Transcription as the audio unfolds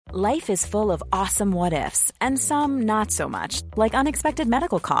Life is full of awesome what-ifs, and some not so much, like unexpected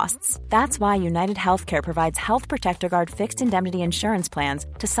medical costs. That's why United Healthcare provides Health Protector Guard fixed indemnity insurance plans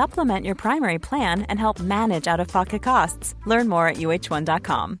to supplement your primary plan and help manage out-of-pocket costs. Learn more at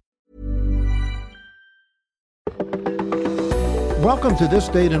uh1.com. Welcome to This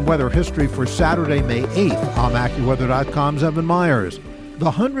Date in Weather History for Saturday, May 8th. I'm AccuWeather.com's Evan Myers. The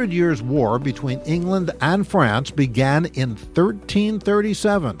 100 Years' War between England and France began in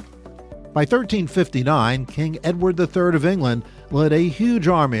 1337. By 1359, King Edward III of England led a huge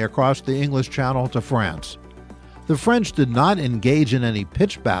army across the English Channel to France. The French did not engage in any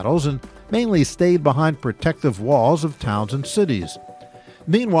pitched battles and mainly stayed behind protective walls of towns and cities.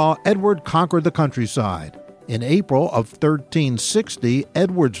 Meanwhile, Edward conquered the countryside. In April of 1360,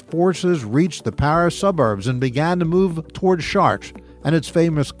 Edward's forces reached the Paris suburbs and began to move toward Chartres and its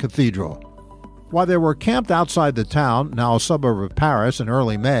famous cathedral. While they were camped outside the town, now a suburb of Paris, in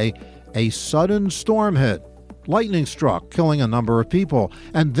early May, a sudden storm hit. Lightning struck, killing a number of people,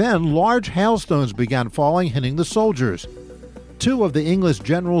 and then large hailstones began falling, hitting the soldiers. 2 of the English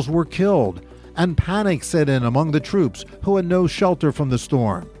generals were killed, and panic set in among the troops who had no shelter from the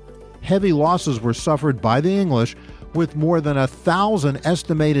storm. Heavy losses were suffered by the English, with more than 1,000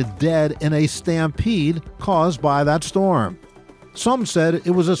 estimated dead in a stampede caused by that storm. Some said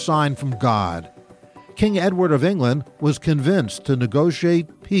it was a sign from God. King Edward of England was convinced to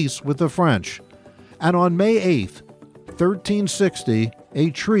negotiate peace with the French, and on May 8, 1360, a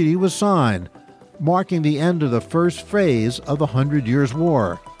treaty was signed, marking the end of the first phase of the 100 Years'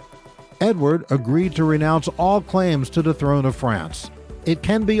 War. Edward agreed to renounce all claims to the throne of France. It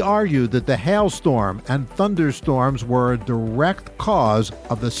can be argued that the hailstorm and thunderstorms were a direct cause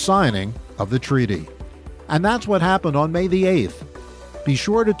of the signing of the treaty. And that's what happened on May the 8th. Be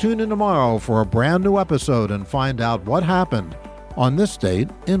sure to tune in tomorrow for a brand new episode and find out what happened on this date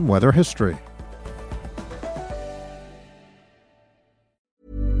in weather history.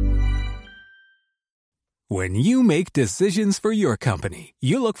 When you make decisions for your company,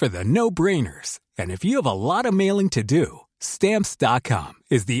 you look for the no-brainers. And if you have a lot of mailing to do, Stamps.com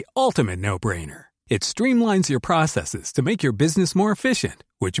is the ultimate no-brainer. It streamlines your processes to make your business more efficient,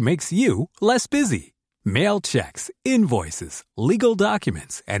 which makes you less busy. Mail checks, invoices, legal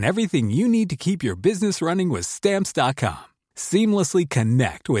documents, and everything you need to keep your business running with Stamps.com. Seamlessly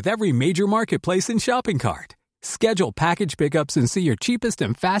connect with every major marketplace and shopping cart. Schedule package pickups and see your cheapest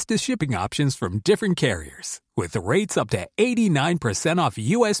and fastest shipping options from different carriers, with rates up to 89% off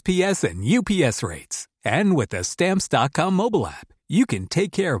USPS and UPS rates. And with the Stamps.com mobile app, you can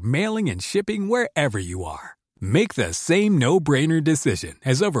take care of mailing and shipping wherever you are. Make the same no-brainer decision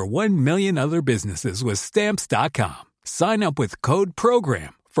as over 1 million other businesses with Stamps.com. Sign up with code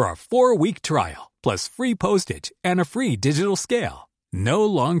PROGRAM for a 4-week trial, plus free postage and a free digital scale. No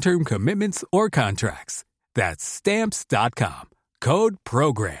long-term commitments or contracts. That's Stamps.com. Code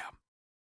PROGRAM.